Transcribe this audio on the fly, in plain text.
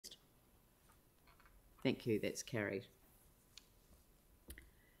Thank you, that's carried.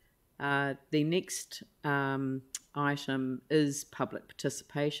 The next item is public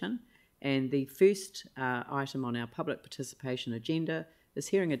participation, and the first item on our public participation agenda is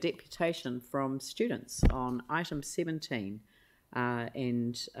hearing a deputation from students on item 17.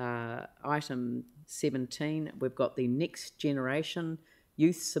 Item 17, we've got the Next Generation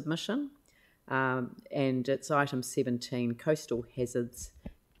Youth Submission, and it's item 17, Coastal Hazards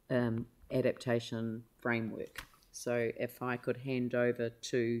Adaptation Framework. So if I could hand over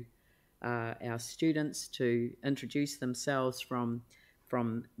to our students to introduce themselves from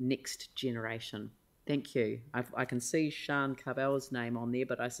Next Generation. Thank you. I can see Sian Carbell's name on there,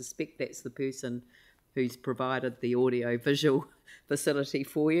 but I suspect that's the person who's provided the audio-visual facility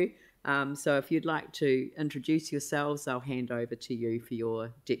for you. So if you'd like to introduce yourselves, I'll hand over to you for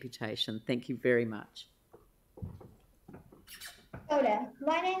your deputation. Thank you very much. Hola,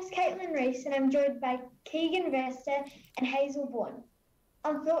 my name's Caitlin Reese and I'm joined by Keegan Verster and Hazel Bourne.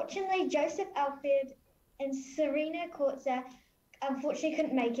 Unfortunately, Joseph Alfred and Serena Kortzer unfortunately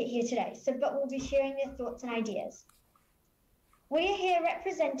couldn't make it here today, but we'll be sharing their thoughts and ideas. We are here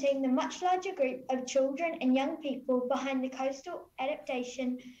representing the much larger group of children and young people behind the Coastal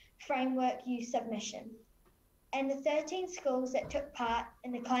Adaptation Framework Youth Submission and the 13 schools that took part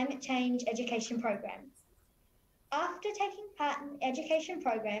in the Climate Change Education Program. After taking part in the education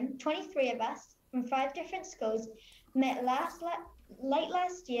program, 23 of us from 5 different schools met late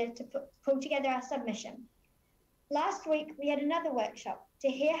last year to pull together our submission. Last week, we had another workshop to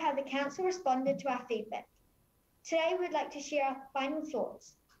hear how the council responded to our feedback. Today, we'd like to share our final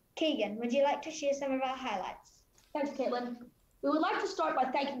thoughts. Keegan, would you like to share some of our highlights? Thanks, Caitlin. We would like to start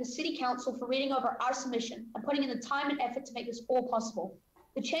by thanking the City Council for reading over our submission and putting in the time and effort to make this all possible.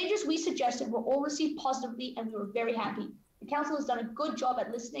 The changes we suggested were all received positively and we were very happy. The Council has done a good job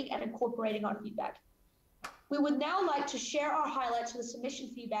at listening and incorporating our feedback. We would now like to share our highlights of the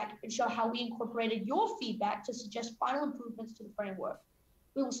submission feedback and show how we incorporated your feedback to suggest final improvements to the framework.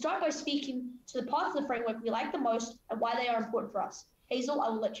 We will start by speaking to the parts of the framework we like the most and why they are important for us. Hazel, I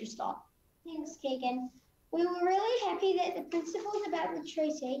will let you start. Thanks, Keegan. We were really happy that the principles about the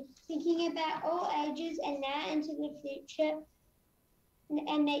treaty, thinking about all ages and now into the future,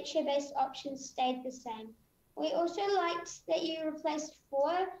 and nature-based options stayed the same. We also liked that you replaced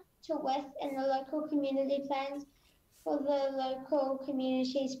for to with in the local community plans for the local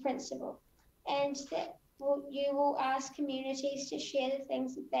communities principle, and that you will ask communities to share the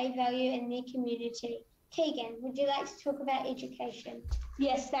things that they value in their community. Keegan, would you like to talk about education?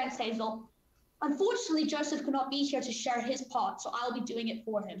 Yes, thanks, Hazel. Unfortunately, Joseph could not be here to share his part, so I'll be doing it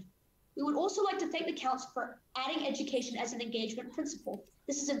for him. We would also like to thank the Council for adding education as an engagement principle.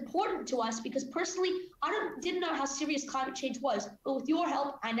 This is important to us because personally, didn't know how serious climate change was, but with your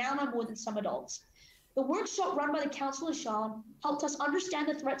help, I now know more than some adults. The workshop run by the Council and Sean helped us understand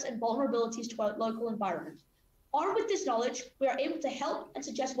the threats and vulnerabilities to our local environment. Armed with this knowledge, we are able to help and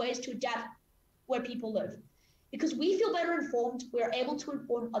suggest ways to adapt where people live. Because we feel better informed, we are able to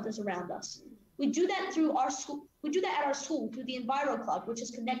inform others around us. We do that through our school. We do that at our school through the Enviro Club, which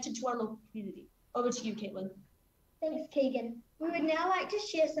is connected to our local community. Over to you, Caitlin. Thanks, Keegan. We would now like to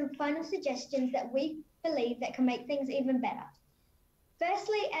share some final suggestions that we believe that can make things even better.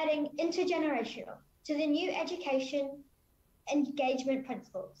 Firstly, adding intergenerational to the new education engagement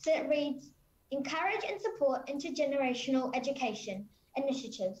principle. So it reads, encourage and support intergenerational education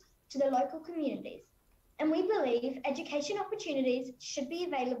initiatives to the local communities. And we believe education opportunities should be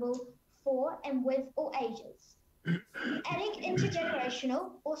available for and with all ages. Adding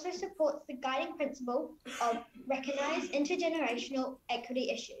intergenerational also supports the guiding principle of recognise intergenerational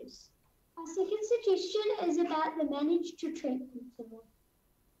equity issues. Our second suggestion is about the managed retreat principle.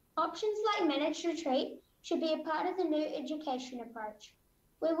 Options like managed retreat should be a part of the new education approach.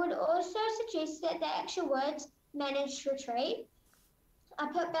 We would also suggest that the actual words managed retreat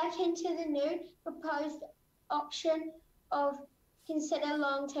are put back into the new proposed option of consider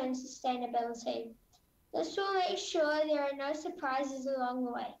long-term sustainability. This will make sure there are no surprises along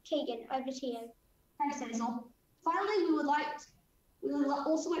the way. Keegan, over to you. Thanks, Hazel. Finally, we would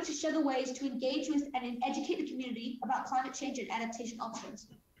also like to share the ways to engage with and educate the community about climate change and adaptation options.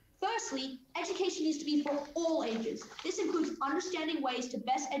 Firstly, education needs to be for all ages. This includes understanding ways to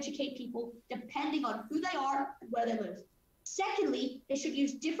best educate people depending on who they are and where they live. Secondly, they should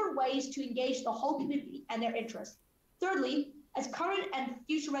use different ways to engage the whole community and their interests. Thirdly, as current and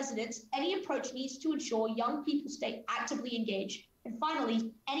future residents, any approach needs to ensure young people stay actively engaged. And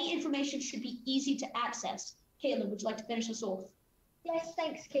finally, any information should be easy to access. Caitlin, would you like to finish us off? Yes,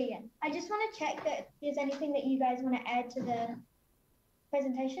 thanks, Keegan. I just want to check that there's anything that you guys want to add to the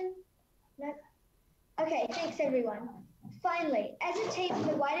presentation? No? Okay, thanks everyone. Finally, as a team for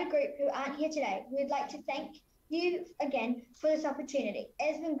the wider group who aren't here today, we'd like to thank you again for this opportunity.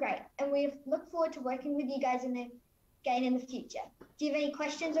 It has been great, and we look forward to working with you guys again in the future. Do you have any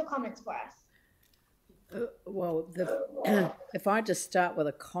questions or comments for us? If I just start with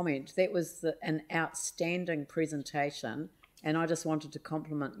a comment, that was an outstanding presentation, and I just wanted to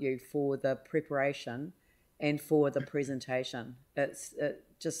compliment you for the preparation and for the presentation. It's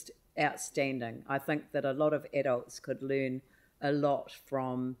just outstanding. I think that a lot of adults could learn a lot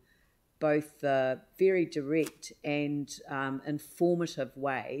from both the very direct and informative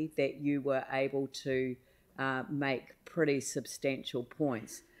way that you were able to make pretty substantial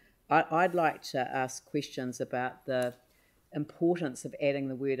points. I'd like to ask questions about the importance of adding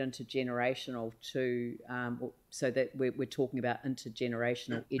the word intergenerational to, so that we're talking about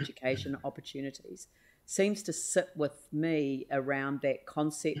intergenerational education opportunities. Seems to sit with me around that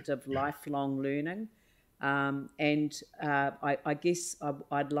concept of lifelong learning. I guess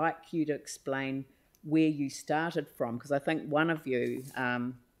I'd like you to explain where you started from, because I think one of you,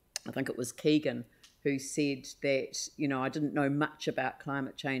 I think it was Keegan, who said that, you know, I didn't know much about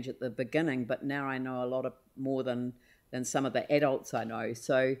climate change at the beginning, but now I know a lot more than some of the adults I know.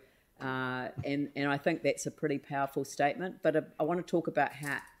 So, and I think that's a pretty powerful statement. But I want to talk about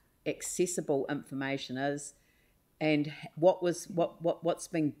how accessible information is, and what's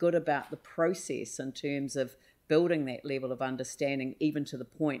been good about the process in terms of building that level of understanding, even to the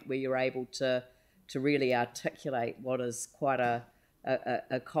point where you're able to really articulate what is quite a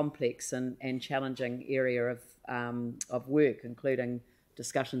complex and challenging area of work, including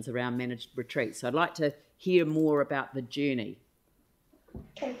discussions around managed retreats. So I'd like to hear more about the journey.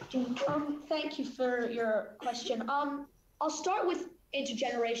 Thank you for your question. I'll start with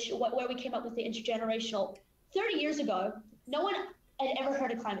intergenerational, where we came up with the intergenerational. 30 years ago, no one had ever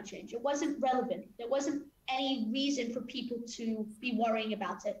heard of climate change. It wasn't relevant. There wasn't any reason for people to be worrying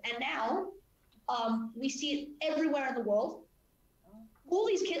about it. And now we see it everywhere in the world. All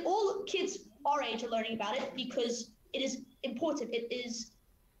kids our age are learning about it because it is important.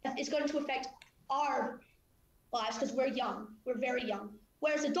 It's going to affect our lives because we're young. We're very young.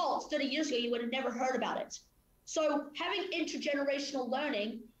 Whereas adults, 30 years ago, you would have never heard about it. So having intergenerational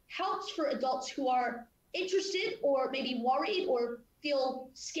learning helps for adults who are interested or maybe worried or feel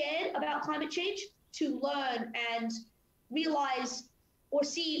scared about climate change to learn and realize or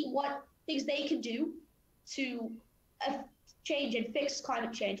see what things they can do to change and fix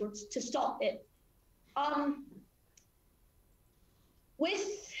climate change or to stop it.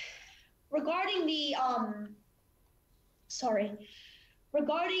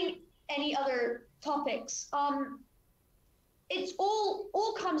 Regarding any other topics, it's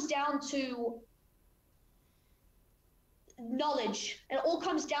all comes down to knowledge, and it all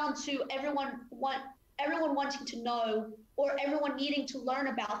comes down to everyone wanting to know, or everyone needing to learn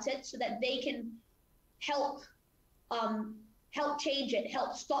about it so that they can help change it,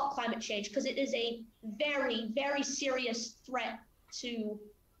 help stop climate change, because it is a very, very serious threat to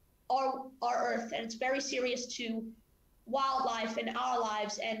our Earth, and it's very serious to wildlife and our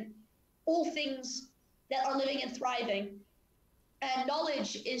lives and all things that are living and thriving. And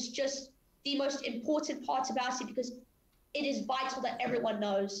knowledge is just the most important part about it, because it is vital that everyone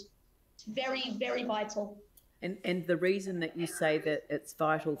knows. It's very, very vital. And the reason that you say that it's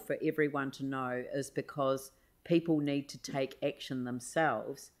vital for everyone to know is because people need to take action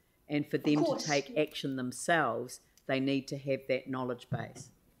themselves, and for them to take action themselves, they need to have that knowledge base.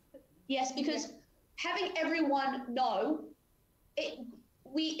 Yes, because having everyone know,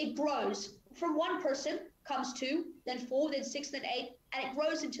 it grows. From one person comes two, then four, then six, then eight, and it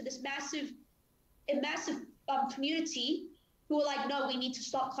grows into this massive community who are like, no, we need to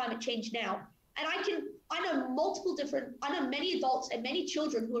stop climate change now. And I know many adults and many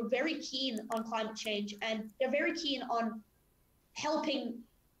children who are very keen on climate change, and they're very keen on helping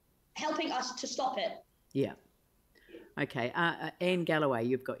us to stop it. Yeah. Okay. Anne Galloway,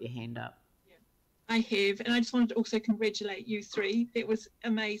 you've got your hand up. I have, and I just wanted to also congratulate you three. That was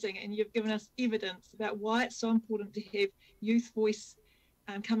amazing, and you've given us evidence about why it's so important to have youth voice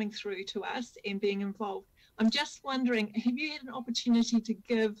coming through to us and being involved. I'm just wondering, have you had an opportunity to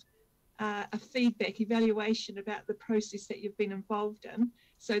give a feedback, evaluation about the process that you've been involved in,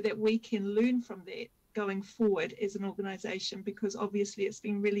 so that we can learn from that going forward as an organisation, because obviously it's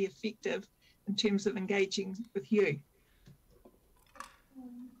been really effective in terms of engaging with you?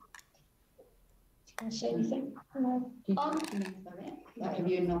 Can I say anything? Have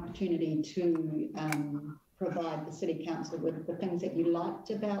you an opportunity to provide the City Council with the things that you liked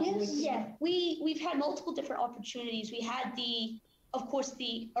about Yes, working? yeah. We've had multiple different opportunities. We had of course,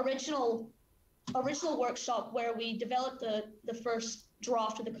 the original original workshop where we developed the first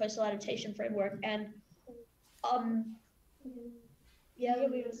draft of the coastal adaptation framework, and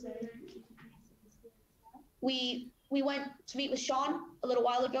we went to meet with Sean a little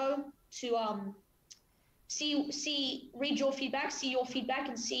while ago to read your feedback, see your feedback,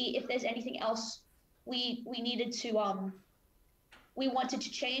 and see if there's anything else we needed to we wanted to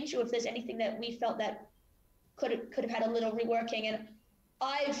change, or if there's anything that we felt that could have had a little reworking. And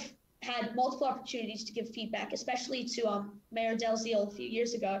I've had multiple opportunities to give feedback, especially to Mayor Dalziel a few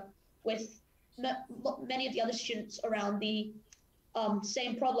years ago, with many of the other students around the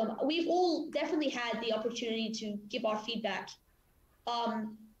same problem. We've all definitely had the opportunity to give our feedback,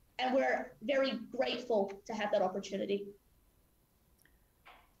 and we're very grateful to have that opportunity.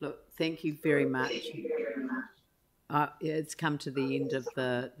 Look, thank you very much. It's come to the end of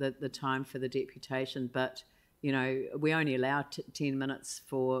the time for the deputation, but you know, we only allow 10 minutes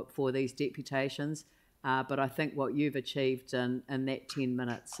for these deputations, but I think what you've achieved in that 10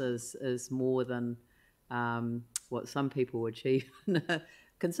 minutes is more than what some people achieve in a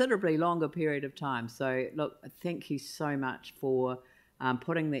considerably longer period of time. So look, thank you so much for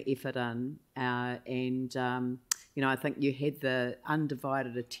putting the effort in, and you know, I think you had the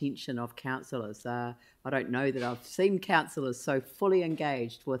undivided attention of councillors. I don't know that I've seen councillors so fully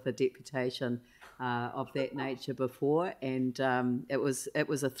engaged with a deputation of that nature before, and it was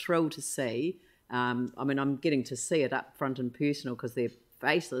a thrill to see. I mean, I'm getting to see it up front and personal because their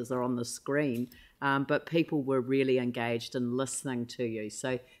faces are on the screen, but people were really engaged in listening to you.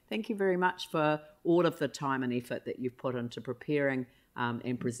 So thank you very much for all of the time and effort that you've put into preparing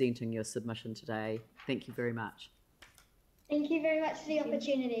and presenting your submission today. Thank you very much. Thank you very much for the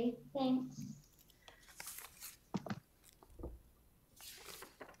opportunity. Thanks.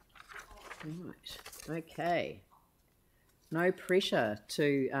 Right, okay. No pressure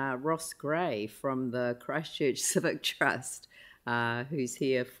to Ross Gray from the Christchurch Civic Trust, who's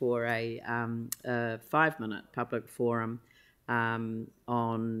here for a 5-minute public forum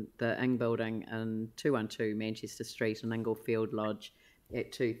on the Ing Building in 212 Manchester Street and Inglefield Lodge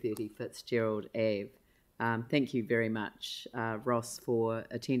at 230 Fitzgerald Ave. Thank you very much, Ross, for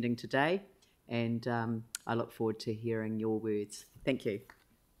attending today, and I look forward to hearing your words. Thank you.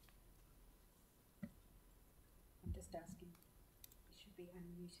 I'm just asking, you should be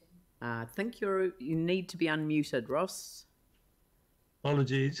unmuted. I think you need to be unmuted, Ross.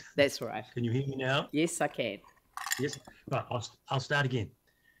 Apologies. That's right. Can you hear me now? Yes, I can. Yes. Right, I'll start again.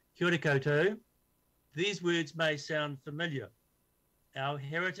 Kia ora koutou. These words may sound familiar. Our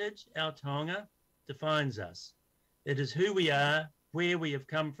heritage, our taonga, defines us. It is who we are, where we have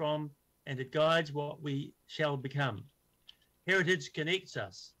come from, and it guides what we shall become. Heritage connects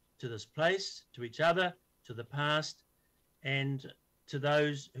us to this place, to each other, to the past, and to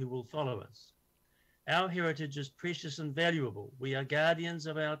those who will follow us. Our heritage is precious and valuable. We are guardians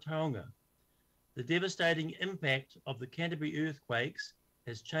of our taonga. The devastating impact of the Canterbury earthquakes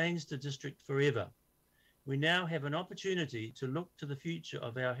has changed the district forever. We now have an opportunity to look to the future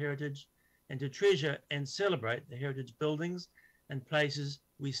of our heritage and to treasure and celebrate the heritage buildings and places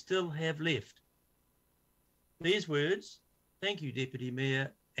we still have left. These words, thank you, Deputy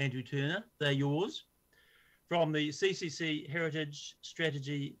Mayor Andrew Turner, they're yours, from the CCC Heritage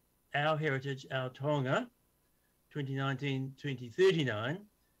Strategy, Our Heritage, Our Taonga, 2019-2039,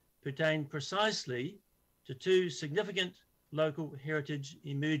 pertain precisely to two significant local heritage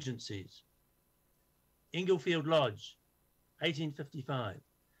emergencies. Inglefield Lodge, 1855,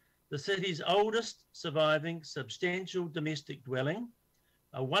 the city's oldest surviving substantial domestic dwelling,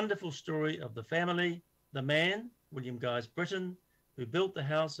 a wonderful story of the family, the man, William Guise Britton, who built the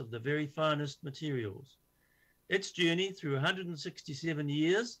house of the very finest materials. Its journey through 167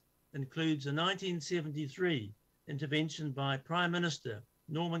 years includes a 1973 intervention by Prime Minister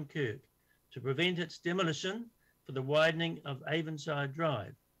Norman Kirk to prevent its demolition for the widening of Avonside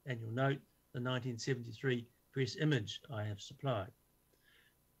Drive, and you'll note the 1973 press image I have supplied.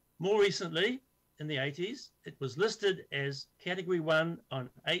 More recently, in the 80s, it was listed as Category 1 on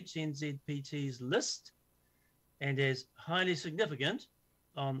HNZPT's list and as highly significant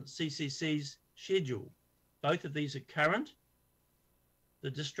on CCC's schedule. Both of these are current. The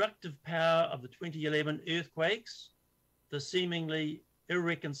destructive power of the 2011 earthquakes, the seemingly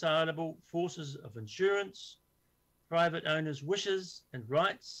irreconcilable forces of insurance, private owners' wishes and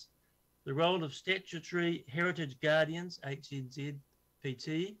rights, the role of statutory heritage guardians,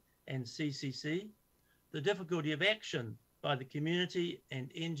 HNZPT and CCC, the difficulty of action by the community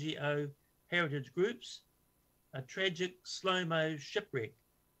and NGO heritage groups, a tragic slow-mo shipwreck,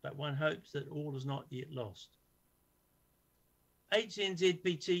 but one hopes that all is not yet lost.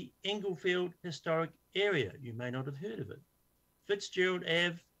 HNZPT Inglefield Historic Area. You may not have heard of it. Fitzgerald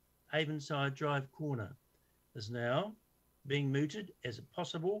Ave, Avonside Drive corner is now being mooted as a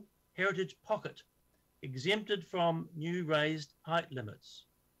possible heritage pocket, exempted from new raised height limits.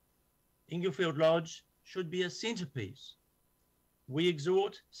 Inglefield Lodge should be a centrepiece. We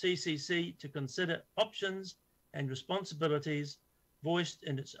exhort CCC to consider options and responsibilities voiced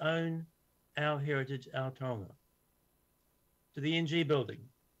in its own Our Heritage, Our Taonga. To the NG building,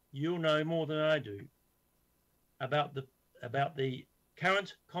 you'll know more than I do about the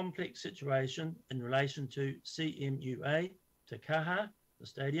current complex situation in relation to CMUA, Te Kaha, the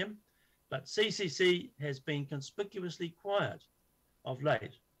stadium, but CCC has been conspicuously quiet of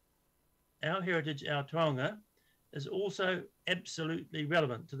late. Our Heritage, Our Taonga is also absolutely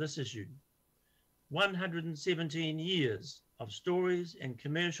relevant to this issue. 117 years of stories and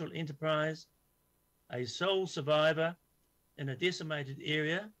commercial enterprise, a sole survivor in a decimated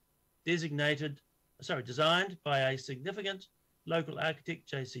area, designed by a significant local architect,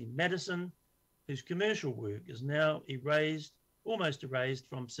 J.C. Madison, whose commercial work is now almost erased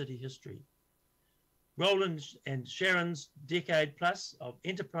from city history. Roland and Sharon's decade plus of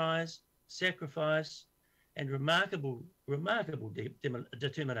enterprise, sacrifice, and remarkable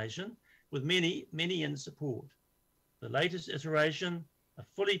determination, with many in support. The latest iteration, a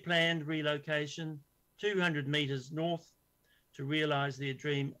fully planned relocation 200 metres north to realise their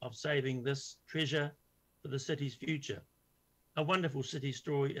dream of saving this treasure for the city's future. A wonderful city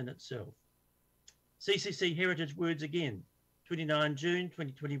story in itself. CCC Heritage Words again, 29 June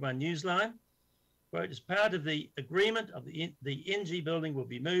 2021 Newsline. Quote, as part of the agreement of the NG building will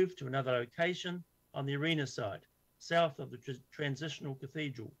be moved to another location on the arena site, south of the transitional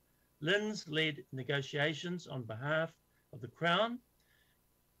cathedral. Lynn's led negotiations on behalf of the Crown.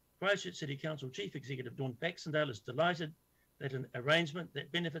 Christchurch City Council Chief Executive Dawn Baxendale is delighted that an arrangement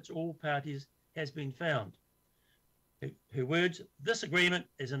that benefits all parties has been found. Her words, this agreement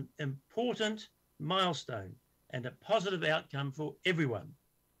is an important milestone and a positive outcome for everyone.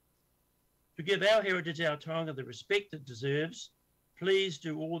 To give Our Heritage, Our Taonga the respect it deserves, please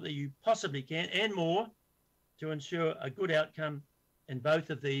do all that you possibly can and more to ensure a good outcome in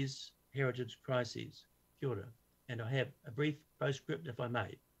both of these heritage crises. Kia ora. And I have a brief postscript, if I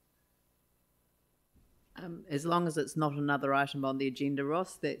may. As long as it's not another item on the agenda,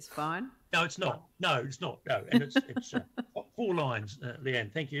 Ross, that's fine. No, it's not. No, it's not. No, and it's 4 lines,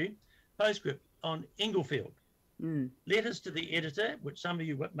 Leanne. Thank you. Postscript on Inglefield. Letters to the editor, which some of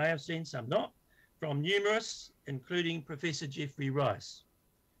you may have seen, some not, from numerous, including Professor Jeffrey Rice,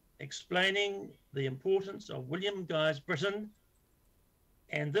 explaining the importance of William Guy's Britain,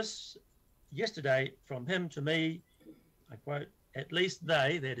 and this yesterday from him to me, I quote, at least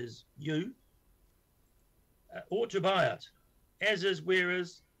they, that is you, ought to buy it, as is, where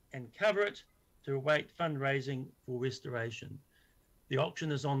is, and cover it to await fundraising for restoration. The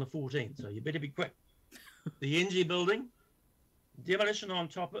auction is on the 14th, so you better be quick. The NG building, demolition on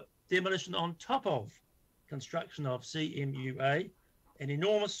top of construction of CMUA, an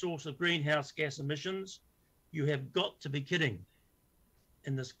enormous source of greenhouse gas emissions. You have got to be kidding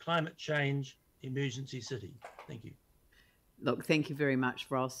in this climate change emergency city. Thank you. Look, thank you very much,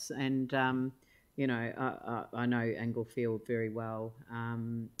 Ross. And, you know, I know Inglefield very well. I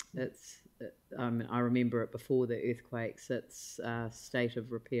remember it before the earthquakes. It's a state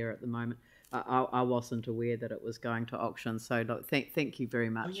of repair at the moment. I wasn't aware that it was going to auction. So look, thank you very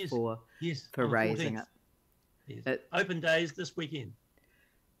much for raising it. Yes. Open days this weekend.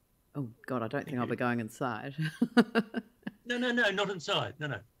 Oh God, I don't think I'll be going inside. No, not inside.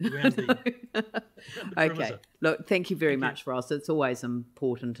 No. Around the okay. Look, thank you very much, Ross. It's always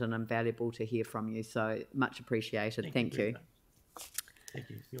important and invaluable to hear from you. So much appreciated. Thank you. Thank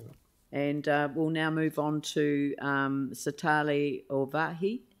you. You're welcome. And we'll now move on to Satali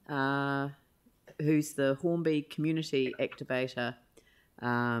Orvahi, who's the Hornby community activator,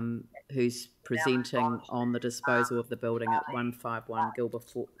 who's presenting on the disposal of the building at 151 Gilbert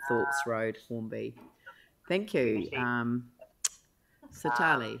Thorpes Road, Hornby. Thank you,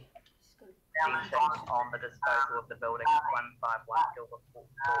 Satali. On the disposal of the building at 151 Gilbert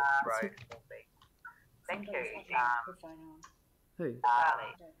Thorpes Road, Hornby. Thank you. Who?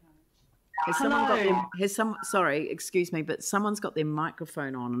 Has someone got their, sorry, excuse me, but someone's got their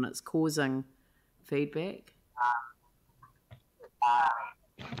microphone on and it's causing feedback.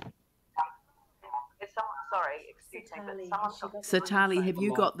 Satali, have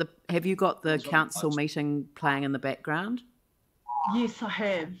you got the council meeting playing in the background? Yes, I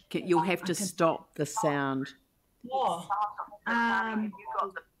have. You'll have to stop the sound. Oh.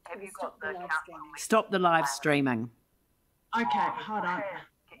 Stop the live streaming. Okay, hold on.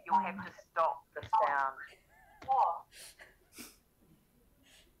 You'll have to stop the sound.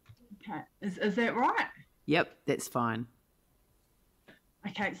 Okay, is that right? Yep, that's fine.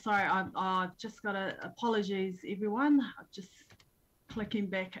 Okay, sorry, I've just got apologies, everyone. I'm just clicking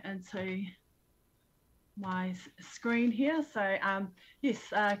back into my screen here. So yes,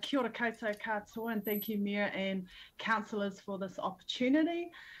 kia ora koutou katoa, and thank you, Mayor and councillors, for this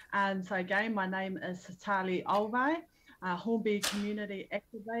opportunity. And so again, my name is Satali Alvai, Hornby Community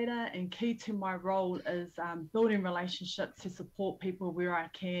Activator, and key to my role is building relationships to support people where I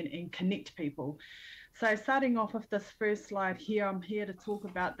can and connect people. So starting off with this first slide here, I'm here to talk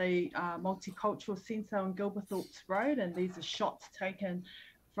about the Multicultural Centre on Gilberthorpe's Road, and these are shots taken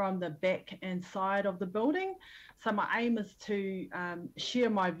from the back and side of the building. So my aim is to share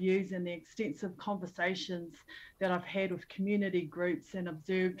my views and the extensive conversations that I've had with community groups and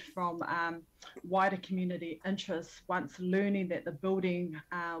observed from wider community interests once learning that the building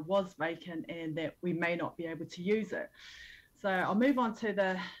was vacant and that we may not be able to use it. So I'll move on to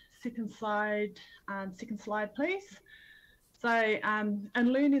the second slide, please. So in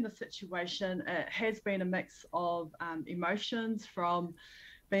learning the situation, it has been a mix of emotions, from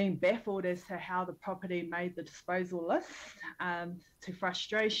being baffled as to how the property made the disposal list, to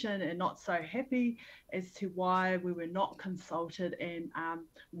frustration and not so happy as to why we were not consulted and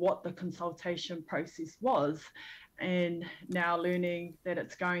what the consultation process was. And now learning that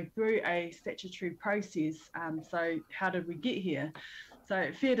it's going through a statutory process. So how did we get here?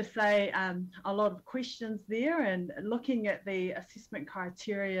 So fair to say, a lot of questions there, and looking at the assessment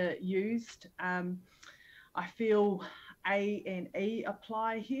criteria used, I feel A and E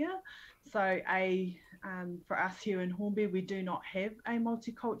apply here. So A, for us here in Hornby, we do not have a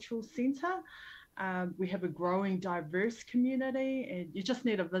multicultural centre. We have a growing diverse community, and you just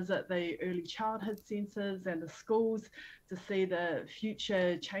need to visit the early childhood centres and the schools to see the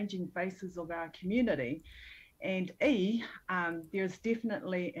future changing faces of our community. And E, there's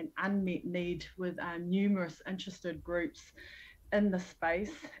definitely an unmet need with numerous interested groups in the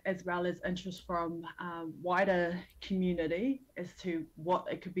space, as well as interest from wider community as to what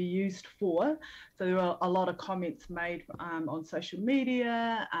it could be used for. So there were a lot of comments made on social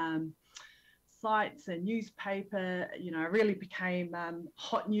media, sites and newspaper. You know, it really became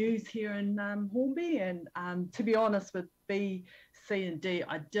hot news here in Hornby. And to be honest, with B, C and D,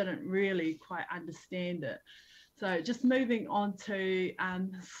 I didn't really quite understand it. So just moving on to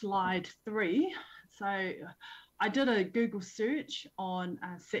slide 3. So I did a Google search on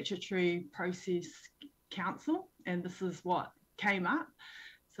Statutory Process Council, and this is what came up.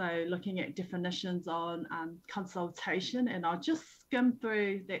 So looking at definitions on consultation, and I'll just skim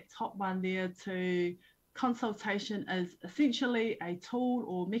through that top one there. To consultation is essentially a tool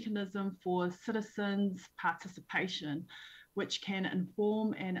or mechanism for citizens' participation, which can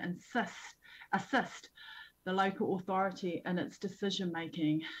inform and assist the local authority in its decision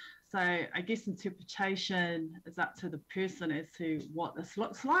making. So I guess interpretation is up to the person as to what this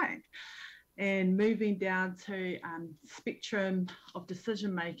looks like. And moving down to spectrum of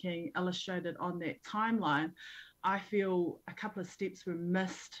decision making illustrated on that timeline, I feel a couple of steps were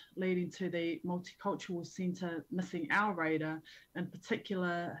missed, leading to the Multicultural Centre missing our radar, in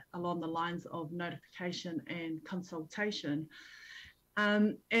particular along the lines of notification and consultation.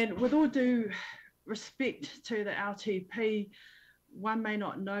 And with all due respect to the LTP, one may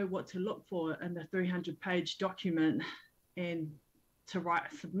not know what to look for in the 300-page document and to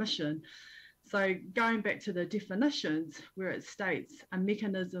write a submission. So going back to the definitions, where it states a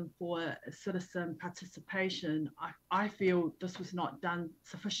mechanism for citizen participation, I feel this was not done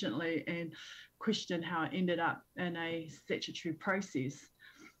sufficiently, and question how it ended up in a statutory process.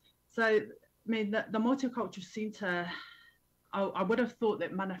 So, I mean, the Multicultural Centre, I would have thought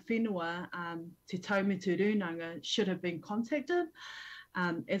that mana whenua, Te Taumatu Runanga, should have been contacted.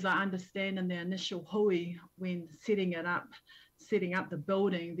 As I understand in the initial hui, when setting up the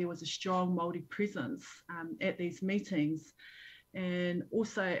building, there was a strong Māori presence at these meetings. And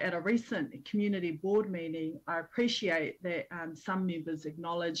also at a recent community board meeting, I appreciate that some members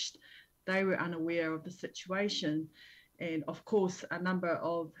acknowledged they were unaware of the situation. And of course, a number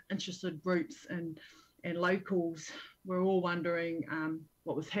of interested groups and locals were all wondering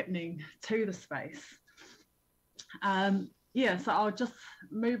what was happening to the space. Yeah, so I'll just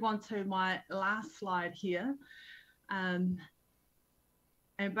move on to my last slide here. And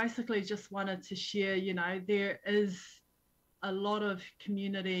basically just wanted to share, you know, there is a lot of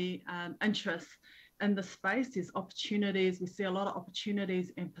community interest in the space. There's opportunities. We see a lot of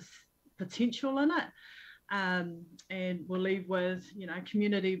opportunities and potential in it. And we'll leave with, you know,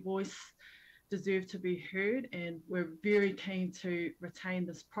 community voice deserve to be heard, and we're very keen to retain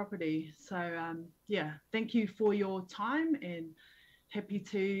this property. So yeah, thank you for your time and happy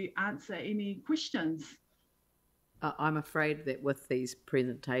to answer any questions. I'm afraid that with these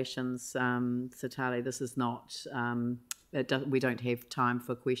presentations, Satali, this is not, we don't have time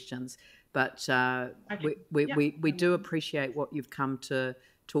for questions, but Okay. we do appreciate what you've come to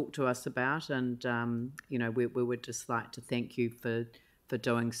talk to us about, and you know, we would just like to thank you for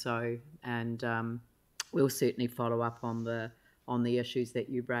doing so, and we'll certainly follow up on the issues that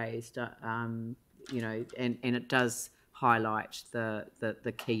you raised, you know, and it does highlight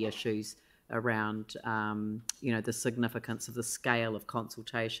the key issues around you know, the significance of the scale of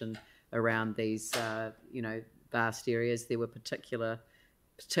consultation around these you know, vast areas. There were particular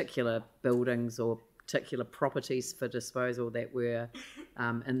buildings or particular properties for disposal that were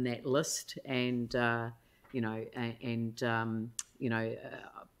in that list, and you know, you know,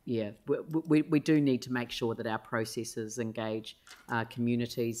 yeah, we do need to make sure that our processes engage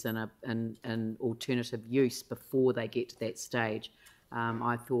communities in alternative use before they get to that stage.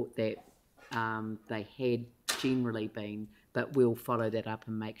 I thought that they had generally been, but we'll follow that up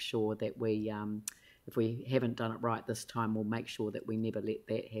and make sure that we, if we haven't done it right this time, we'll make sure that we never let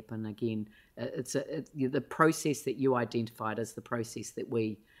that happen again. It's the process that you identified as the process that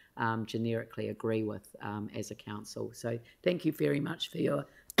we generically agree with as a council. So thank you very much for your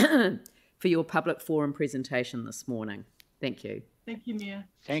for your public forum presentation this morning. Thank you. Thank you, Mia.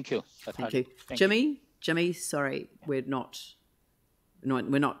 Thank you. Thank you. Jimmy, sorry, we're not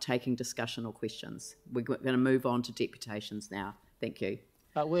taking discussion or questions. We're going to move on to deputations now. Thank you.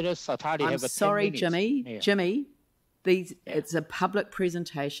 I'm sorry, Jimmy. It's a public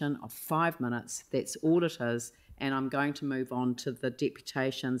presentation of 5 minutes. That's all it is. And I'm going to move on to the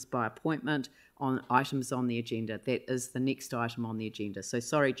deputations by appointment on items on the agenda. That is the next item on the agenda. So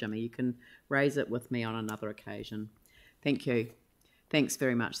sorry, Jimmy, you can raise it with me on another occasion. Thank you. Thanks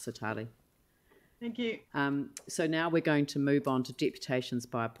very much, Satali. Thank you. So now we're going to move on to deputations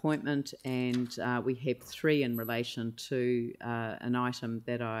by appointment, and we have 3 in relation to an item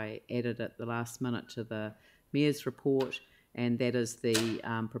that I added at the last minute to the Mayor's report, and that is the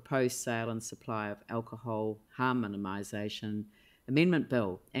proposed sale and supply of alcohol harm minimisation amendment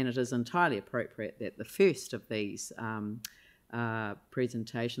bill. And it is entirely appropriate that the first of these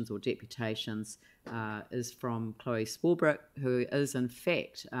presentations or deputations is from Chloe Swarbrick, who is in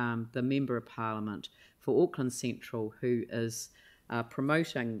fact the Member of Parliament for Auckland Central, who is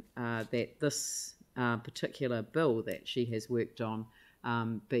promoting that this particular bill that she has worked on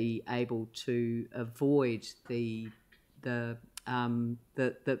be able to avoid the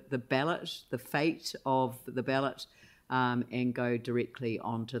ballot, the fate of the ballot, and go directly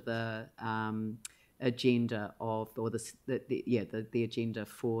onto the agenda of, or the agenda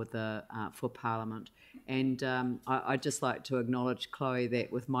for the for Parliament. And I'd just like to acknowledge, Chloe,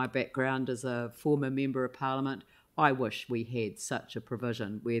 that with my background as a former Member of Parliament, I wish we had such a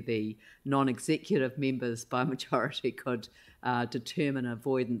provision where the non-executive members by majority could determine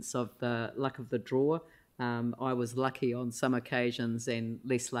avoidance of the luck of the draw. I was lucky on some occasions and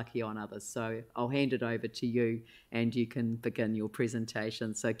less lucky on others. So I'll hand it over to you and you can begin your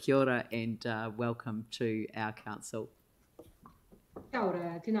presentation. So kia ora and welcome to our council. Kia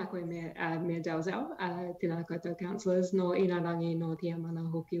ora, tēnā koe Mayor Dalzell, tēnā koutou councillors, no irarangi no te amana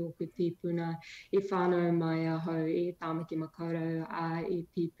hoki o ku tīpuna I whānau mai aho I tāmaki makaurau I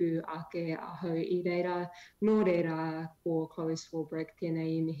tipu ake aho I reira, no reira ko Chloe Swarbrick,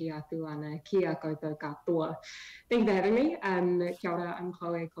 tēnei I mihi atu ana ki a koutou katoa. Thank you for having me. Kia ora, I'm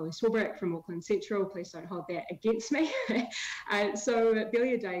Chloe Swarbrick from Auckland Central. Please don't hold that against me. So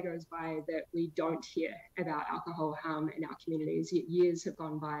barely a day goes by that we don't hear about alcohol harm in our communities. Years have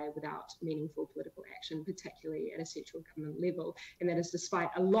gone by without meaningful political action, particularly at a central government level, and that is despite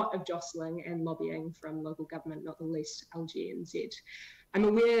a lot of jostling and lobbying from local government, not the least LGNZ. I'm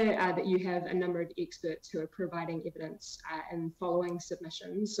aware that you have a number of experts who are providing evidence and following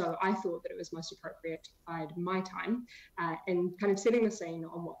submissions, so I thought that it was most appropriate to provide my time in kind of setting the scene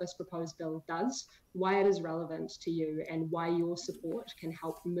on what this proposed bill does, why it is relevant to you, and why your support can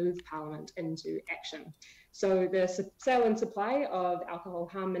help move Parliament into action. So the sale and supply of alcohol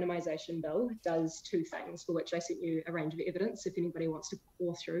harm minimisation bill does 2 things, for which I sent you a range of evidence if anybody wants to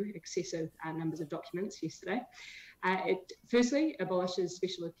pour through excessive numbers of documents yesterday. It firstly abolishes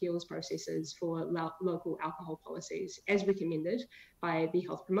special appeals processes for local alcohol policies, as recommended by the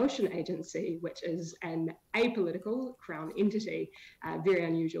Health Promotion Agency, which is an apolitical Crown entity, very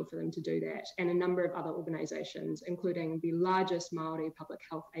unusual for them to do that, and a number of other organisations, including the largest Māori public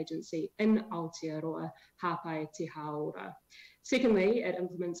health agency in Aotearoa, Hāpai Te Hāora. Secondly, it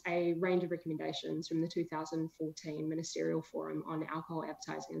implements a range of recommendations from the 2014 Ministerial Forum on Alcohol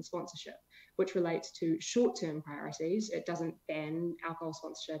Advertising and Sponsorship, which relates to short-term priorities. It doesn't ban alcohol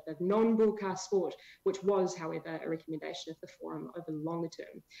sponsorship of non-broadcast sport, which was, however, a recommendation of the forum over the longer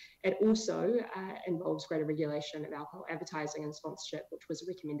term. It also involves greater regulation of alcohol advertising and sponsorship, which was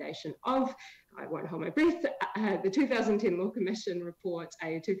a recommendation of, I won't hold my breath, the 2010 Law Commission report,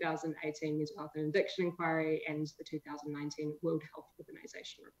 a 2018 Mental Health and Addiction Inquiry, and the 2019 World Health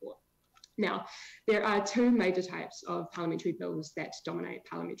Organization report. Now, there are two major types of parliamentary bills that dominate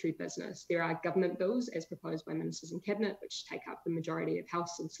parliamentary business. There are government bills, as proposed by ministers and cabinet, which take up the majority of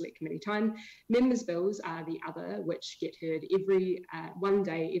House and Select Committee time. Members' bills are the other, which get heard every one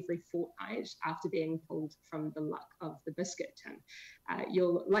day, every fortnight, after being pulled from the luck of the biscuit tin.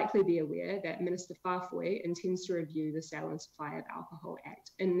 You'll likely be aware that Minister Farfoy intends to review the Sale and Supply of Alcohol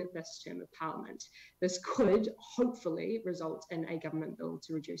Act in this term of Parliament. This could hopefully result in a government bill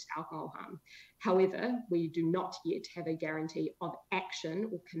to reduce alcohol harm. However, we do not yet have a guarantee of action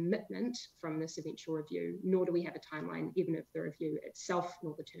or commitment from this eventual review, nor do we have a timeline, even of the review itself,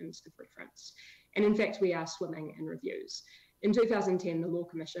 nor the terms of reference. And in fact, we are swimming in reviews. In 2010, the Law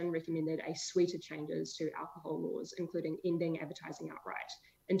Commission recommended a suite of changes to alcohol laws, including ending advertising outright.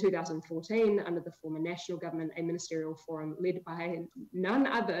 In 2014, under the former National Government, a ministerial forum led by none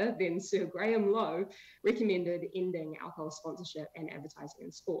other than Sir Graham Lowe recommended ending alcohol sponsorship and advertising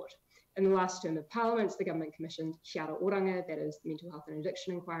in sport. In the last term of Parliament, the government commissioned Kia Oranga, that is the Mental Health and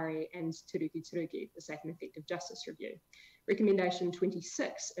Addiction Inquiry, and Turuki Turuki, the Safe and Effective Justice Review. Recommendation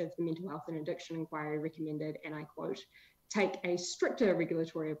 26 of the Mental Health and Addiction Inquiry recommended, and I quote, take a stricter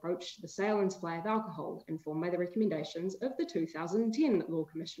regulatory approach to the sale and supply of alcohol, informed by the recommendations of the 2010 Law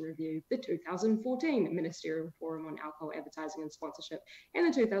Commission Review, the 2014 Ministerial Forum on Alcohol Advertising and Sponsorship, and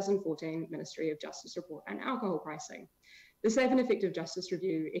the 2014 Ministry of Justice Report on Alcohol Pricing. The Safe and Effective Justice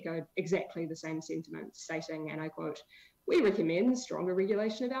Review echoed exactly the same sentiment, stating, and I quote, we recommend stronger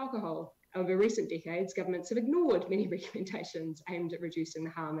regulation of alcohol. Over recent decades, governments have ignored many recommendations aimed at reducing the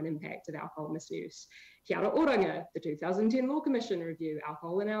harm and impact of alcohol misuse. Kia Oranga, the 2010 Law Commission Review,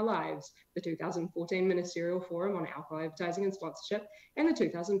 Alcohol in Our Lives, the 2014 Ministerial Forum on Alcohol Advertising and Sponsorship, and the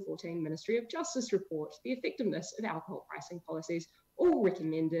 2014 Ministry of Justice Report, The Effectiveness of Alcohol Pricing Policies, all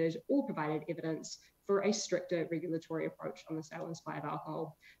recommended or provided evidence for a stricter regulatory approach on the sale and supply of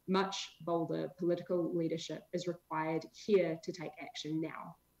alcohol. Much bolder political leadership is required here to take action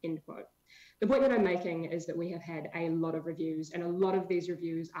now, end quote. The point that I'm making is that we have had a lot of reviews, and a lot of these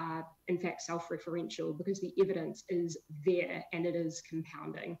reviews are in fact self-referential because the evidence is there and it is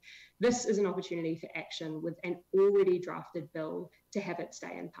compounding. This is an opportunity for action with an already drafted bill to have it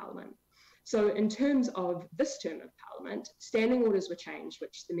stay in Parliament. So in terms of this term of Parliament, standing orders were changed,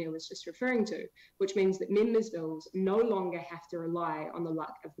 which the Mayor was just referring to, which means that members' bills no longer have to rely on the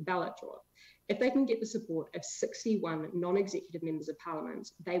luck of the ballot draw. If they can get the support of 61 non-executive members of Parliament,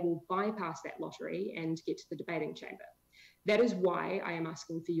 they will bypass that lottery and get to the debating chamber. That is why I am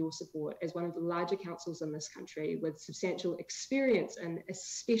asking for your support as one of the larger councils in this country with substantial experience in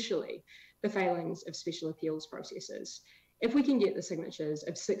especially the failings of special appeals processes. If we can get the signatures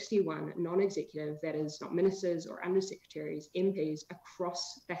of 61 non-executive, that is not ministers or undersecretaries, MPs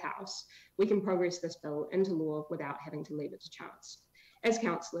across the House, we can progress this bill into law without having to leave it to chance. As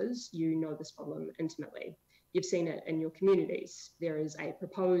councillors, you know this problem intimately. You've seen it in your communities. There is a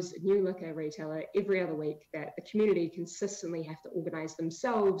proposed new liquor retailer every other week that the community consistently have to organise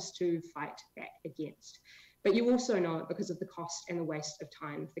themselves to fight back against. But you also know it because of the cost and the waste of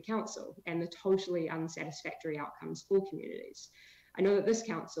time for the council and the totally unsatisfactory outcomes for communities. I know that this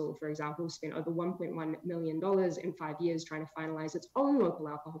council, for example, spent over $1.1 million in 5 years trying to finalise its own local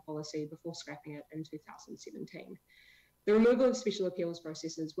alcohol policy before scrapping it in 2017. The removal of special appeals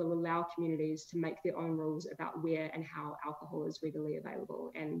processes will allow communities to make their own rules about where and how alcohol is readily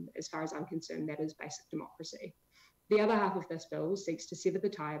available, and as far as I'm concerned, that is basic democracy. The other half of this bill seeks to sever the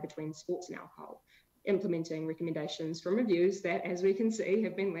tie between sports and alcohol, implementing recommendations from reviews that, as we can see,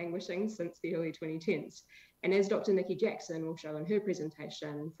 have been languishing since the early 2010s. And as Dr. Nikki Jackson will show in her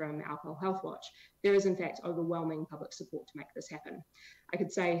presentation from Alcohol Health Watch, there is in fact overwhelming public support to make this happen. I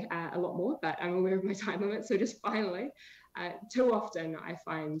could say a lot more, but I'm aware of my time limit, so just finally, too often I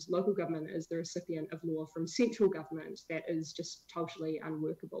find local government is the recipient of law from central government that is just totally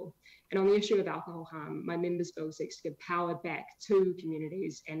unworkable. And on the issue of alcohol harm, my members' bill seeks to give power back to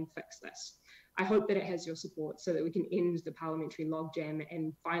communities and fix this. I hope that it has your support so that we can end the parliamentary logjam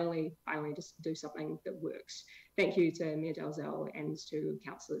and finally just do something that works. Thank you to Mayor Dalzell and to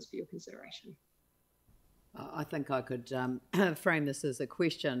councillors for your consideration. I think I could frame this as a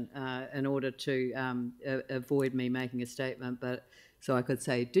question in order to avoid me making a statement, but so I could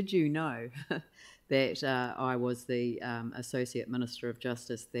say, did you know that I was the Associate Minister of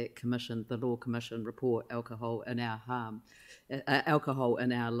Justice that commissioned the Law Commission report, Alcohol in Our Harm, Alcohol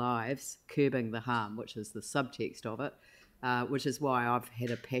in Our Lives, Curbing the Harm, which is the subtext of it, which is why I've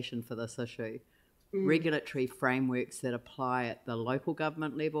had a passion for this issue. Regulatory frameworks that apply at the local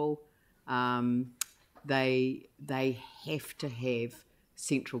government level, they have to have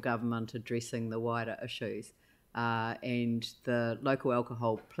central government addressing the wider issues. And the local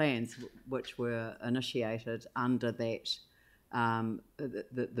alcohol plans, which were initiated under that,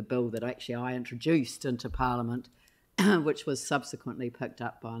 the bill that actually I introduced into Parliament, which was subsequently picked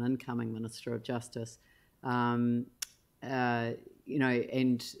up by an incoming Minister of Justice, and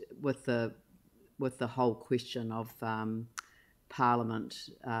with the whole question of Parliament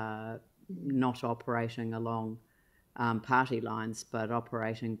not operating along party lines, but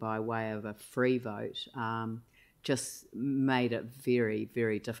operating by way of a free vote, just made it very,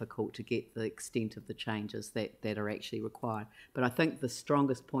 very difficult to get the extent of the changes that are actually required. But I think the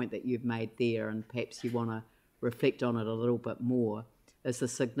strongest point that you've made there, and perhaps you want to reflect on it a little bit more, is the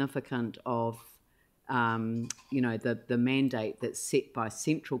significance of the mandate that's set by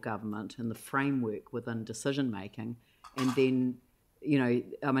central government and the framework within decision making. And then,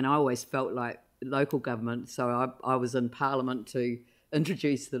 I always felt like local government, so I was in Parliament to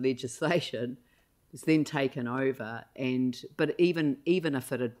introduce the legislation, was then taken over, but even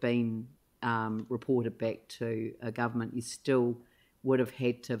if it had been reported back to a government, you still would have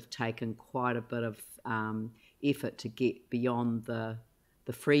had to have taken quite a bit of effort to get beyond the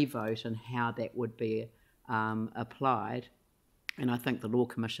free vote and how that would be applied. And I think the Law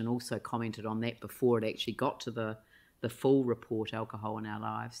Commission also commented on that before it actually got to the full report, Alcohol in Our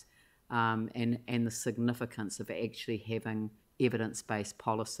Lives, and the significance of actually having evidence-based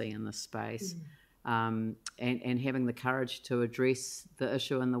policy in this space. And having the courage to address the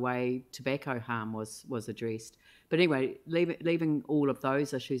issue in the way tobacco harm was addressed. But anyway, leaving all of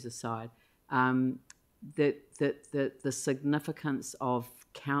those issues aside, the significance of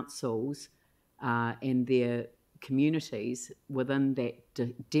councils and their communities within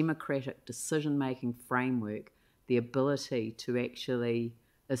that democratic decision-making framework, the ability to actually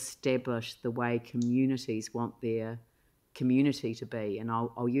establish the way communities want their community to be. And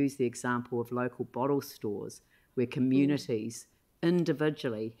I'll use the example of local bottle stores where communities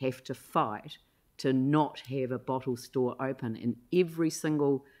individually have to fight to not have a bottle store open, and every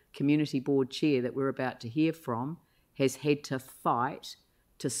single community board chair that we're about to hear from has had to fight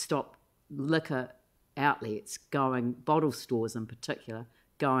to stop liquor outlets going, bottle stores in particular,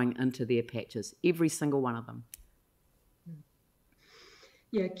 going into their patches, every single one of them.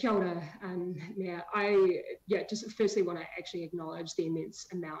 Yeah, kia ora. I just firstly want to actually acknowledge the immense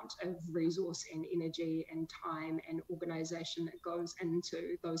amount of resource and energy and time and organisation that goes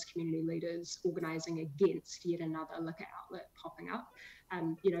into those community leaders organising against yet another liquor outlet popping up.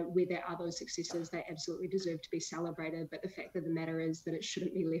 Where there are those successes, they absolutely deserve to be celebrated. But the fact of the matter is that it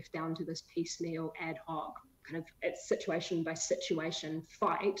shouldn't be left down to this piecemeal, ad hoc, kind of situation by situation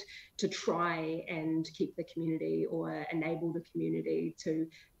fight to try and keep the community or enable the community to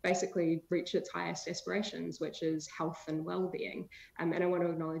basically reach its highest aspirations, which is health and well-being. And I want to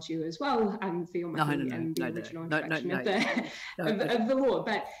acknowledge you as well for your and the original introduction of the law.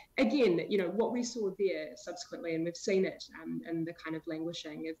 But again, what we saw there subsequently, and we've seen it in the kind of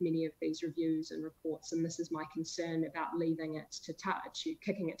languishing of many of these reviews and reports, and this is my concern about leaving it to touch,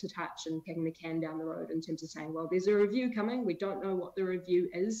 kicking it to touch and kicking the can down the road in terms of saying, well, there's a review coming, we don't know what the review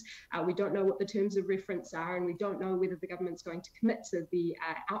is, we don't know what the terms of reference are, and we don't know whether the government's going to commit to the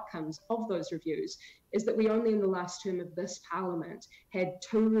outcomes of those reviews, is that we only in the last term of this Parliament had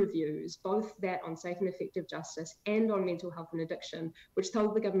 2 reviews, both that on safe and effective justice and on mental health and addiction, which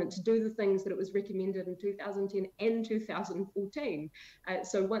told the government to do the things that it was recommended in 2010 and 2014.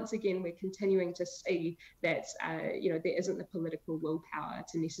 So once again, we're continuing to see that there isn't the political willpower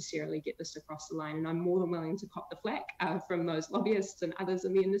to necessarily get this across the line, and I'm more than willing to cop the flack from those lobbyists and others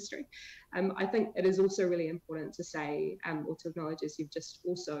in the industry. I think it is also really important to say, or to acknowledge, as you've just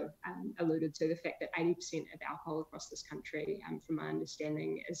also alluded to, the fact that 80% of alcohol across this country, from my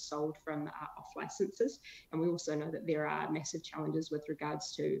understanding, is sold from off licenses. And we also know that there are massive challenges with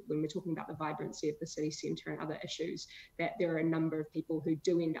regards to, when we're talking about the vibrancy of the city centre and other issues, that there are a number of people who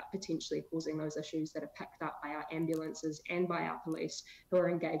do end up potentially causing those issues that are picked up by our ambulances and by our police, who are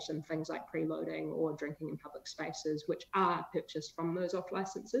engaged in things like preloading or drinking in public spaces, which are purchased from those off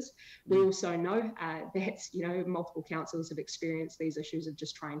licenses. We also know that multiple councils have experienced these issues of just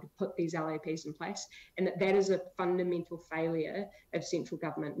is trying to put these LAPs in place, and that is a fundamental failure of central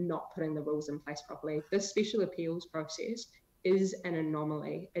government not putting the rules in place properly. This special appeals process is an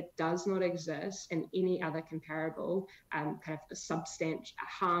anomaly. It does not exist in any other comparable kind of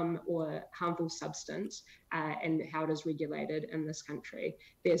harm or harmful substance and how it is regulated in this country.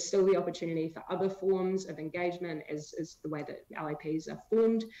 There's still the opportunity for other forms of engagement as the way that LAPs are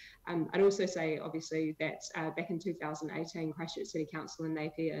formed. I'd also say, obviously, that back in 2018, Christchurch City Council and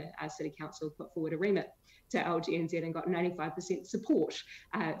Napier City Council put forward a remit to LGNZ and got 95% support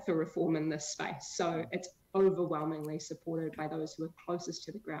for reform in this space. So it's overwhelmingly supported by those who are closest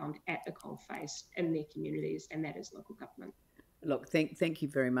to the ground at the coalface in their communities, and that is local government. Look, thank you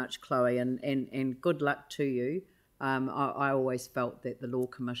very much, Chloe, and good luck to you. I always felt that the Law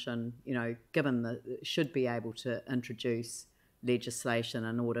Commission, you know, should be able to introduce legislation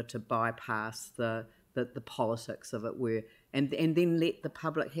in order to bypass the politics of it, and then let the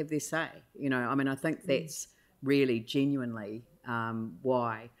public have their say. You know, I mean, I think that's really genuinely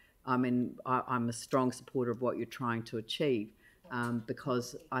why. I mean, I'm a strong supporter of what you're trying to achieve,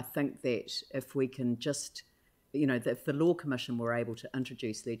 because I think that if we can just, you know, if the Law Commission were able to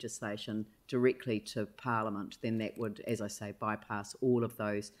introduce legislation directly to Parliament, then that would, as I say, bypass all of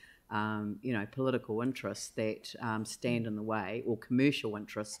those, you know, political interests that stand in the way, or commercial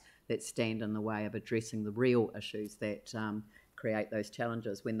interests that stand in the way of addressing the real issues that create those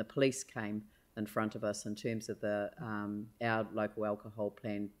challenges. When the police came in front of us in terms of our local alcohol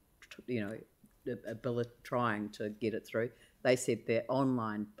plan, you know, trying to get it through, they said that on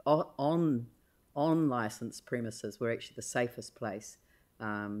licensed premises were actually the safest place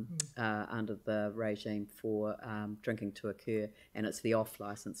under the regime for drinking to occur, and it's the off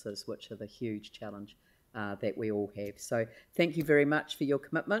licenses which are the huge challenge that we all have. So thank you very much for your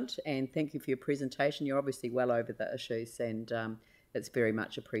commitment, and thank you for your presentation. You're obviously well over the issues, and it's very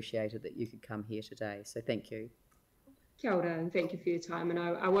much appreciated that you could come here today. So thank you. Kia ora, and thank you for your time. And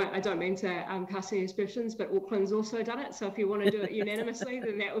I don't mean to cast any aspersions, but Auckland's also done it. So if you want to do it unanimously,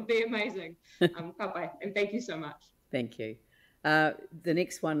 then that would be amazing. Bye-bye, and thank you so much. Thank you. The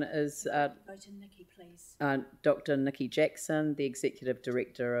next one is Nikki, please. Dr. Nikki Jackson, the Executive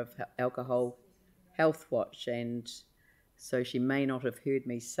Director of Alcohol Health Watch, and so she may not have heard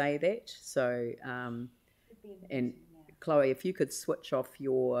me say that. So, and Chloe, if you could switch off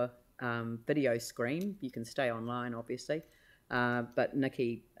your video screen, you can stay online, obviously. But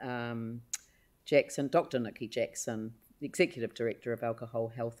Nikki Jackson, Dr. Nikki Jackson, the Executive Director of Alcohol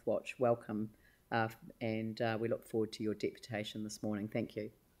Health Watch, welcome, and we look forward to your deputation this morning. Thank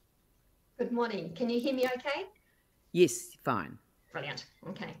you. Good morning. Can you hear me okay? Yes, fine. Brilliant.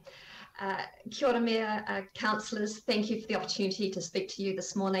 Okay. Kia ora, Mayor, councillors, thank you for the opportunity to speak to you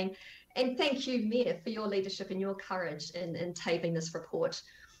this morning. And thank you, Mayor, for your leadership and your courage in tabling this report.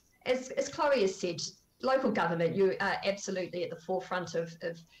 As Chloe has said, local government, you are absolutely at the forefront of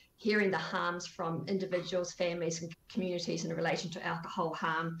hearing the harms from individuals, families and communities in relation to alcohol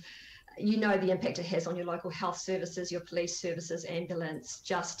harm. You know the impact it has on your local health services, your police services, ambulance,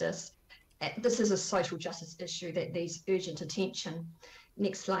 justice. This is a social justice issue that needs urgent attention.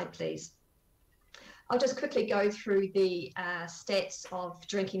 Next slide, please. I'll just quickly go through the stats of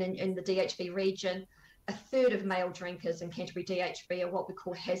drinking in the DHB region. A third of male drinkers in Canterbury DHB are what we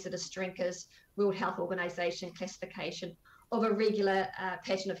call hazardous drinkers, World Health Organization classification of a regular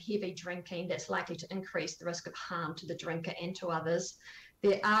pattern of heavy drinking that's likely to increase the risk of harm to the drinker and to others.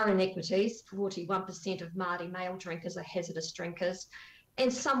 There are inequities. 41% of Māori male drinkers are hazardous drinkers,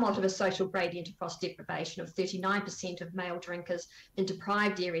 and somewhat of a social gradient across deprivation of 39% of male drinkers in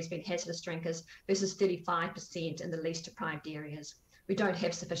deprived areas being hazardous drinkers versus 35% in the least deprived areas. We don't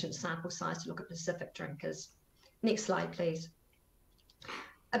have sufficient sample size to look at Pacific drinkers. Next slide, please.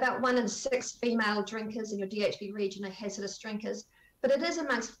 About 1 in 6 female drinkers in your DHB region are hazardous drinkers, but it is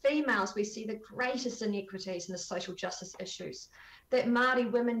amongst females we see the greatest inequities in the social justice issues. That Māori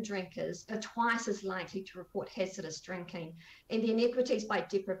women drinkers are twice as likely to report hazardous drinking, and the inequities by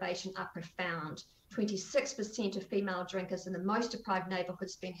deprivation are profound. 26% of female drinkers in the most deprived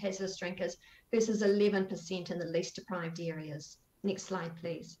neighbourhoods being hazardous drinkers versus 11% in the least deprived areas. Next slide,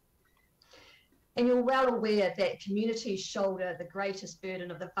 please. And you're well aware that communities shoulder the greatest burden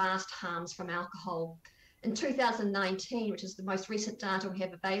of the vast harms from alcohol. In 2019, which is the most recent data we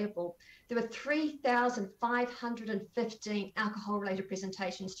have available, there were 3,515 alcohol-related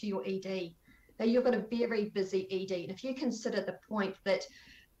presentations to your ED. Now, you've got a very busy ED, and if you consider the point that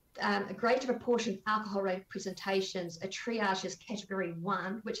a greater proportion of alcohol-related presentations are triaged as category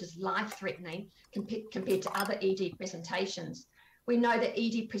 1, which is life-threatening compared to other ED presentations, we know that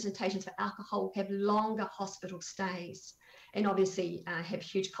ED presentations for alcohol have longer hospital stays. and obviously have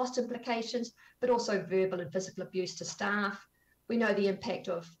huge cost implications, but also verbal and physical abuse to staff. We know the impact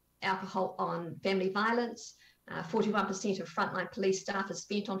of alcohol on family violence. 41% of frontline police staff is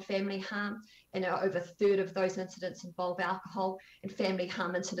spent on family harm, and over a third of those incidents involve alcohol, and family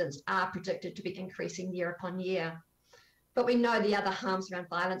harm incidents are predicted to be increasing year upon year. But we know the other harms around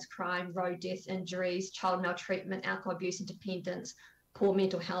violence, crime, road death, injuries, child maltreatment, alcohol abuse and dependence, poor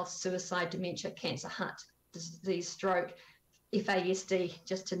mental health, suicide, dementia, cancer, heart disease, stroke, FASD,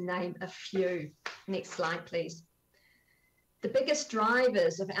 just to name a few. Next slide, please. The biggest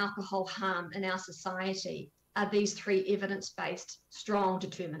drivers of alcohol harm in our society are these three evidence-based strong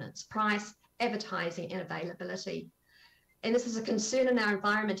determinants: price, advertising, and availability. And this is a concern in our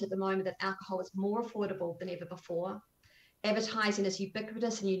environment at the moment, that alcohol is more affordable than ever before. Advertising is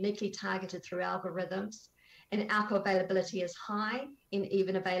ubiquitous and uniquely targeted through algorithms, and alcohol availability is high and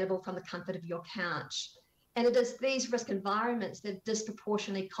even available from the comfort of your couch. And it is these risk environments that are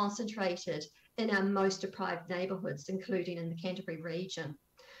disproportionately concentrated in our most deprived neighbourhoods, including in the Canterbury region.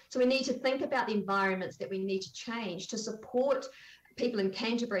 So we need to think about the environments that we need to change to support people in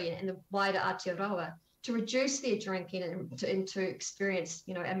Canterbury and the wider Aotearoa to reduce their drinking and to experience,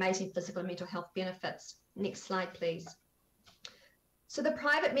 you know, amazing physical and mental health benefits. Next slide, please. So the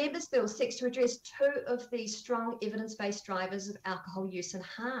private members bill seeks to address two of these strong evidence-based drivers of alcohol use and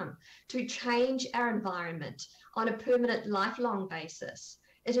harm, to change our environment on a permanent, lifelong basis.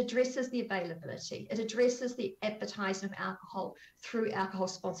 It addresses the availability. It addresses the advertising of alcohol through alcohol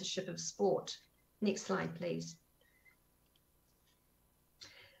sponsorship of sport. Next slide, please.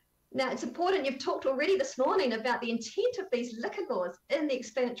 Now, it's important, you've talked already this morning about the intent of these liquor laws in the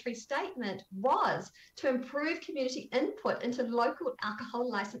explanatory statement was to improve community input into local alcohol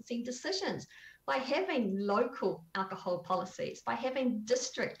licensing decisions by having local alcohol policies, by having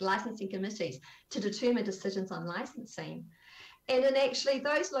district licensing committees to determine decisions on licensing. And then actually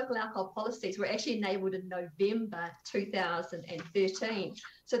those local alcohol policies were actually enabled in November 2013.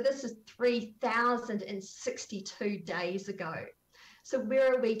 So this is 3,062 days ago. So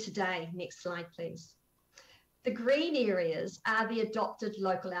where are we today? Next slide, please. The green areas are the adopted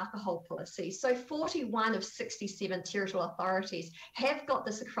local alcohol policies. So 41 of 67 territorial authorities have got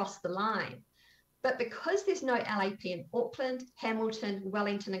this across the line. But because there's no LAP in Auckland, Hamilton,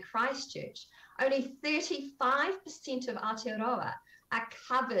 Wellington and Christchurch, only 35% of Aotearoa are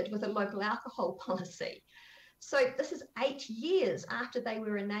covered with a local alcohol policy. So this is 8 years after they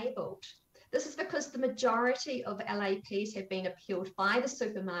were enabled. This is because the majority of LAPs have been appealed by the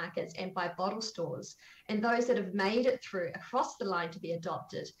supermarkets and by bottle stores, and those that have made it through across the line to be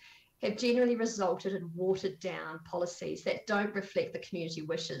adopted have generally resulted in watered down policies that don't reflect the community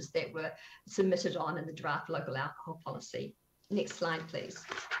wishes that were submitted on in the draft local alcohol policy. Next slide, please.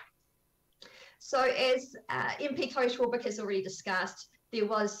 So as MP Chloe Schwalbach has already discussed, there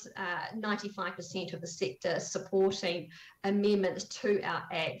was 95% of the sector supporting amendments to our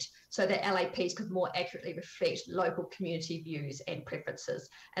Act so that LAPs could more accurately reflect local community views and preferences.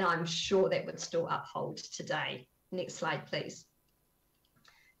 And I'm sure that would still uphold today. Next slide, please.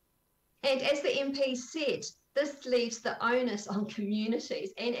 And as the MP said, this leaves the onus on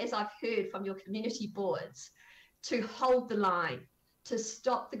communities, and as I've heard from your community boards, to hold the line, to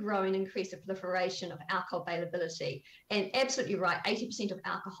stop the growing increase of proliferation of alcohol availability. And absolutely right, 80% of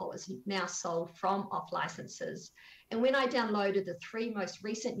alcohol is now sold from off licenses. And when I downloaded the 3 most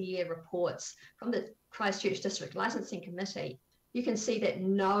recent year reports from the Christchurch District Licensing Committee, you can see that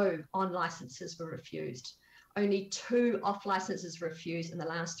no on licenses were refused. Only 2 off licenses were refused in the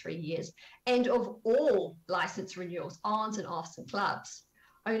last 3 years. And of all license renewals, ons and offs and clubs,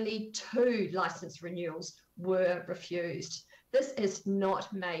 only 2 license renewals were refused. This has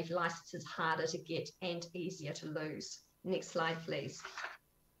not made licenses harder to get and easier to lose. Next slide, please.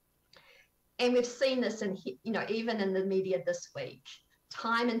 And we've seen this in, you know, even in the media this week,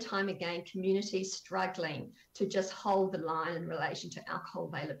 time and time again, communities struggling to just hold the line in relation to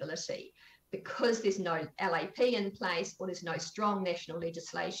alcohol availability because there's no LAP in place or there's no strong national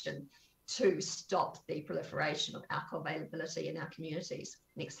legislation to stop the proliferation of alcohol availability in our communities.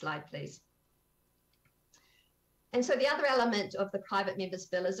 Next slide, please. And so the other element of the private members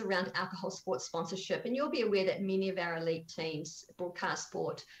bill is around alcohol sports sponsorship. And you'll be aware that many of our elite teams, broadcast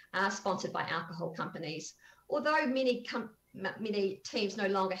sport, are sponsored by alcohol companies. Although many teams no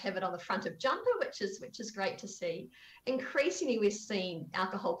longer have it on the front of jumper, which is great to see. Increasingly, we're seeing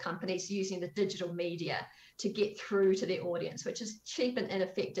alcohol companies using the digital media to get through to their audience, which is cheap and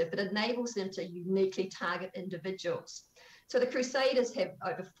ineffective, but enables them to uniquely target individuals. So the Crusaders have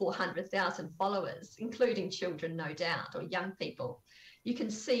over 400,000 followers, including children, no doubt, or young people. You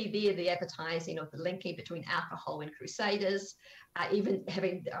can see there the advertising of the linking between alcohol and Crusaders, even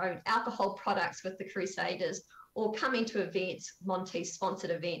having their own alcohol products with the Crusaders, or coming to events, Monty's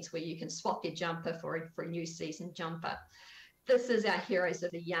sponsored events, where you can swap your jumper for a new season jumper. This is our heroes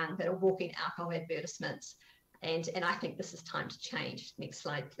of the young that are walking alcohol advertisements. And I think this is time to change. Next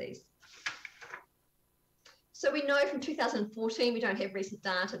slide, please. So we know from 2014, we don't have recent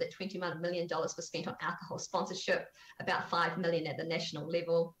data, that $21 million was spent on alcohol sponsorship, about $5 million at the national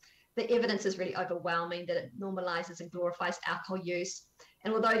level. The evidence is really overwhelming that it normalises and glorifies alcohol use.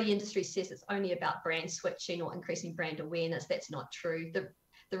 And although the industry says it's only about brand switching or increasing brand awareness, that's not true.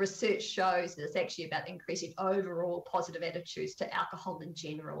 The research shows that it's actually about increasing overall positive attitudes to alcohol in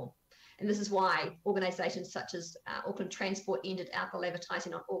general. And this is why organisations such as Auckland Transport ended alcohol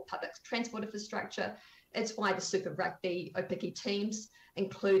advertising on all public transport infrastructure. It's why the Super Rugby Opiki teams,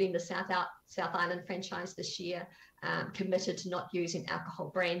 including the South Island franchise this year, committed to not using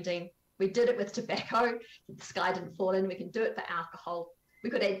alcohol branding. We did it with tobacco. The sky didn't fall in. We can do it for alcohol. We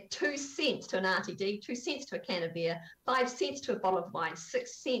could add 2 cents to an RTD, 2 cents to a can of beer, 5 cents to a bottle of wine,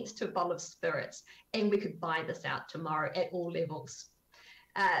 6 cents to a bottle of spirits, and we could buy this out tomorrow at all levels.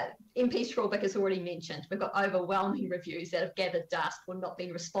 MP Strawbeck has already mentioned, we've got overwhelming reviews that have gathered dust or not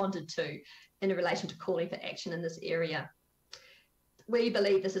been responded to in relation to calling for action in this area. We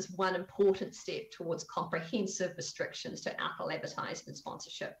believe this is one important step towards comprehensive restrictions to alcohol advertising and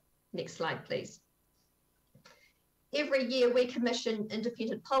sponsorship. Next slide, please. Every year we commission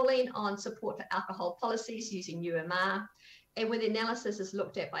independent polling on support for alcohol policies using UMR. And when the analysis is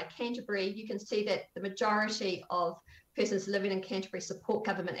looked at by Canterbury, you can see that the majority of persons living in Canterbury support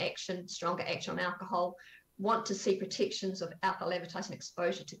government action, stronger action on alcohol, want to see protections of alcohol advertising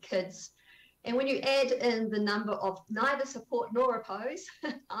exposure to kids. And when you add in the number of neither support nor oppose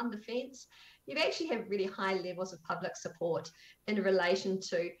on the fence, you actually have really high levels of public support in relation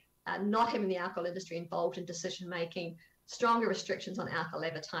to not having the alcohol industry involved in decision making, stronger restrictions on alcohol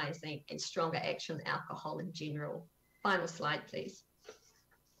advertising, and stronger action on alcohol in general. Final slide, please.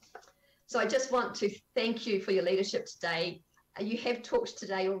 So I just want to thank you for your leadership today. You have talked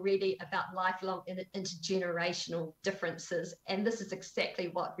today already about lifelong intergenerational differences, and this is exactly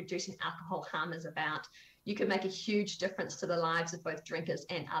what reducing alcohol harm is about. You can make a huge difference to the lives of both drinkers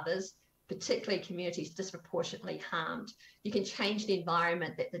and others, particularly communities disproportionately harmed. You can change the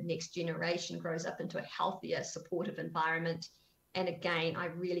environment that the next generation grows up into a healthier, supportive environment. And again, I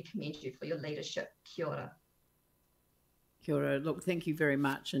really commend you for your leadership. Kia ora. Kia ora. Look, thank you very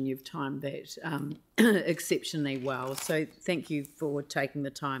much, and you've timed that exceptionally well. So thank you for taking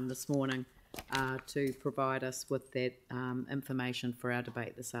the time this morning to provide us with that information for our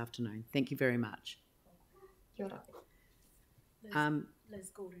debate this afternoon. Thank you very much. Kia ora. Liz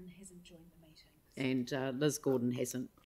Gordon hasn't joined the meeting. And Liz Gordon hasn't